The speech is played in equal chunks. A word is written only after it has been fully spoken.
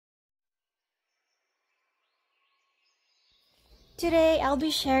Today, I'll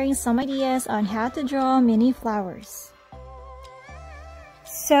be sharing some ideas on how to draw mini flowers.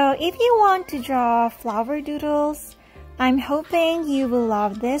 So if you want to draw flower doodles, I'm hoping you will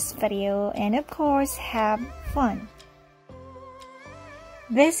love this video and of course have fun.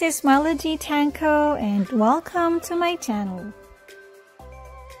 This is Melody Tanko and welcome to my channel.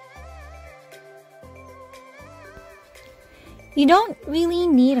 You don't really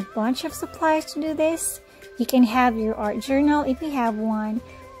need a bunch of supplies to do this. You can have your art journal if you have one,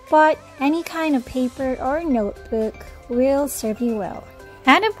 but any kind of paper or notebook will serve you well.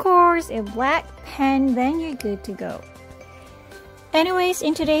 And of course, a black pen, then you're good to go. Anyways,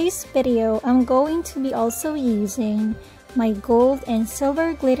 in today's video, I'm going to be also using my gold and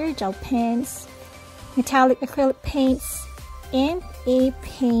silver glitter gel pens, metallic acrylic paints, and a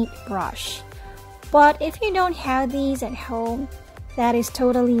paintbrush. But if you don't have these at home, that is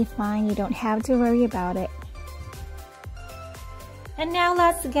totally fine. You don't have to worry about it. And now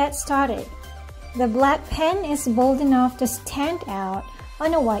let's get started. The black pen is bold enough to stand out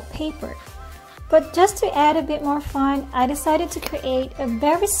on a white paper. But just to add a bit more fun, I decided to create a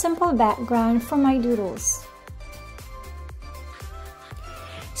very simple background for my doodles.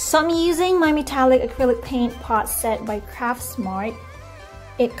 So I'm using my metallic acrylic paint pot set by Strathmore.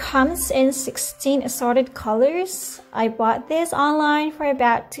 It comes in 16 assorted colors. I bought this online for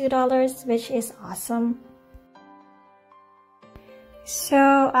about $2, which is awesome.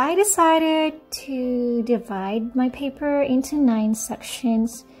 So I decided to divide my paper into 9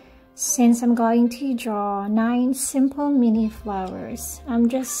 sections since I'm going to draw 9 simple mini flowers. I'm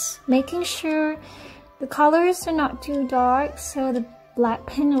just making sure the colors are not too dark so the black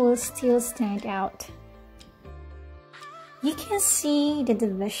pen will still stand out. You can see the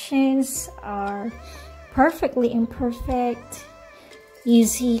divisions are perfectly imperfect. You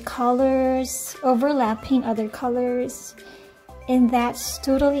see colors overlapping other colors, and that's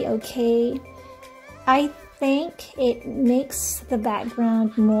totally okay. I think it makes the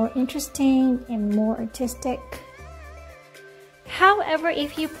background more interesting and more artistic. However,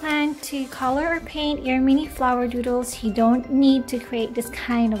 if you plan to color or paint your mini flower doodles, you don't need to create this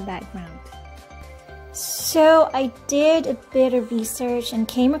kind of background. So I did a bit of research and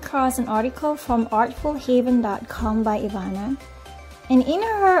came across an article from artfulhaven.com by Ivana. And in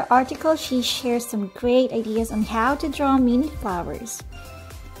her article, she shares some great ideas on how to draw mini flowers.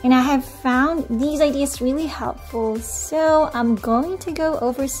 And I have found these ideas really helpful, so I'm going to go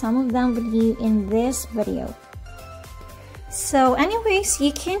over some of them with you in this video. So anyways,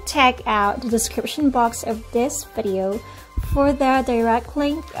 you can check out the description box of this video for the direct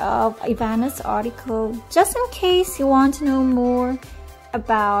link of Ivana's article, just in case you want to know more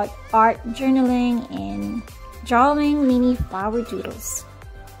about art journaling and drawing mini flower doodles.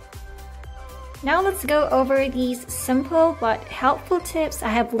 Now let's go over these simple but helpful tips I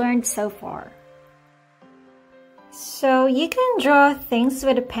have learned so far. So you can draw things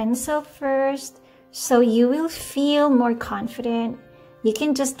with a pencil first, so you will feel more confident. You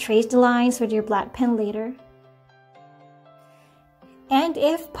can just trace the lines with your black pen later. And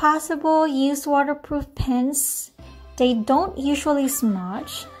if possible, use waterproof pens. They don't usually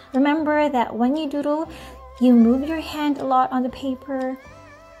smudge. Remember that when you doodle, you move your hand a lot on the paper,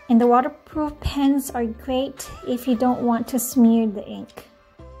 and the waterproof pens are great if you don't want to smear the ink.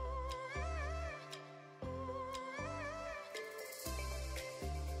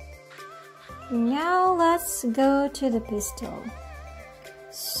 Now let's go to the pistil.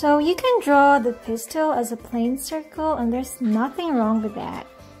 So you can draw the pistil as a plain circle and there's nothing wrong with that.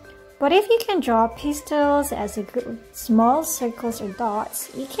 But if you can draw pistils as a group of small circles or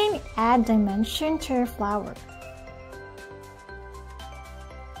dots, you can add dimension to your flower.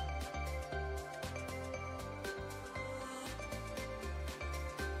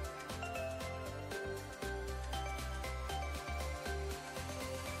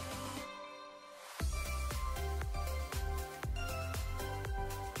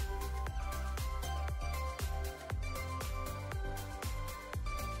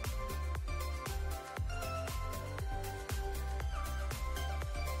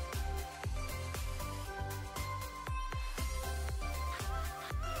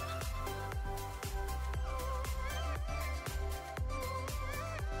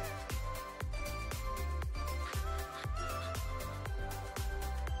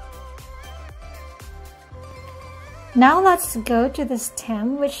 Now let's go to the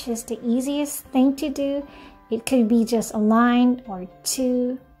stem, which is the easiest thing to do. It could be just a line or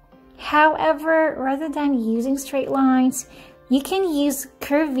two. However, rather than using straight lines, you can use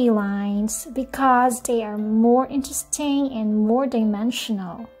curvy lines because they are more interesting and more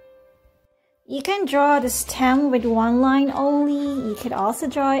dimensional. You can draw the stem with one line only. You could also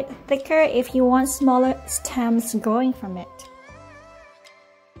draw it thicker if you want smaller stems growing from it.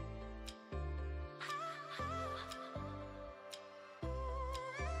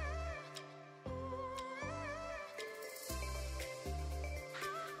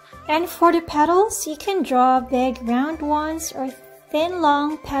 And for the petals, you can draw big round ones or thin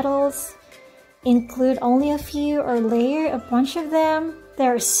long petals. Include only a few or layer a bunch of them.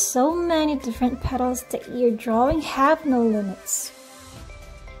 There are so many different petals that your drawing have no limits.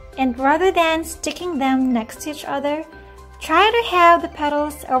 And rather than sticking them next to each other, try to have the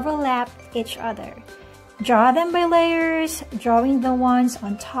petals overlap each other. Draw them by layers, drawing the ones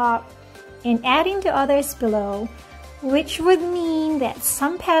on top and adding the others below, which would mean that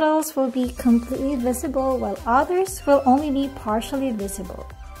some petals will be completely visible while others will only be partially visible.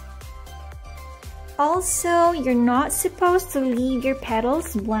 Also, you're not supposed to leave your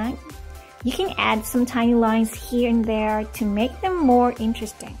petals blank. You can add some tiny lines here and there to make them more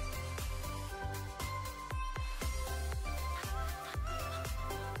interesting.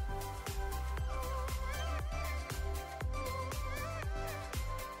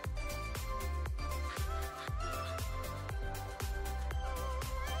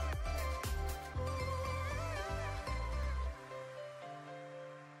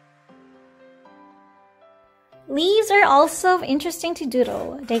 Leaves are also interesting to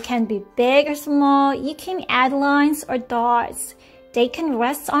doodle. They can be big or small. You can add lines or dots. They can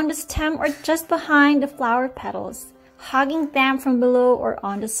rest on the stem or just behind the flower petals, hugging them from below or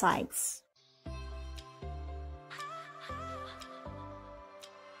on the sides.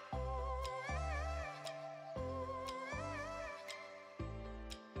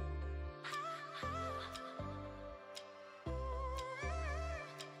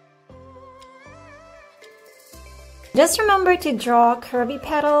 Just remember to draw curvy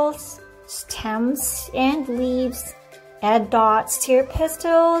petals, stems, and leaves. Add dots to your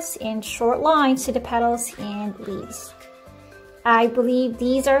pistils and short lines to the petals and leaves. I believe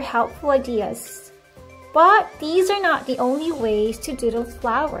these are helpful ideas. But these are not the only ways to doodle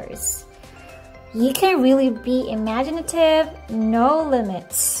flowers. You can really be imaginative, no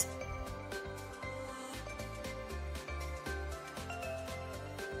limits.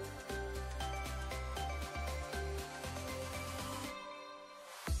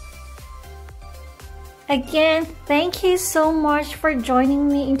 Again, thank you so much for joining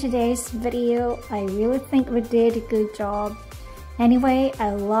me in today's video. I really think we did a good job. Anyway,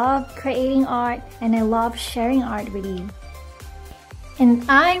 I love creating art and I love sharing art with you. And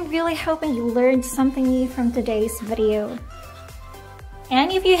I'm really hoping you learned something new from today's video. And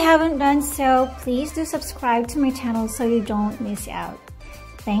if you haven't done so, please do subscribe to my channel so you don't miss out.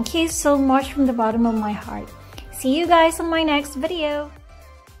 Thank you so much from the bottom of my heart. See you guys on my next video.